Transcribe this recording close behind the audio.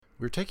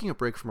We're taking a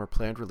break from our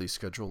planned release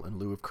schedule in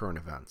lieu of current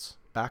events.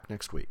 Back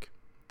next week.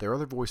 There are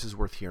other voices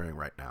worth hearing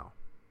right now.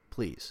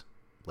 Please,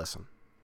 listen.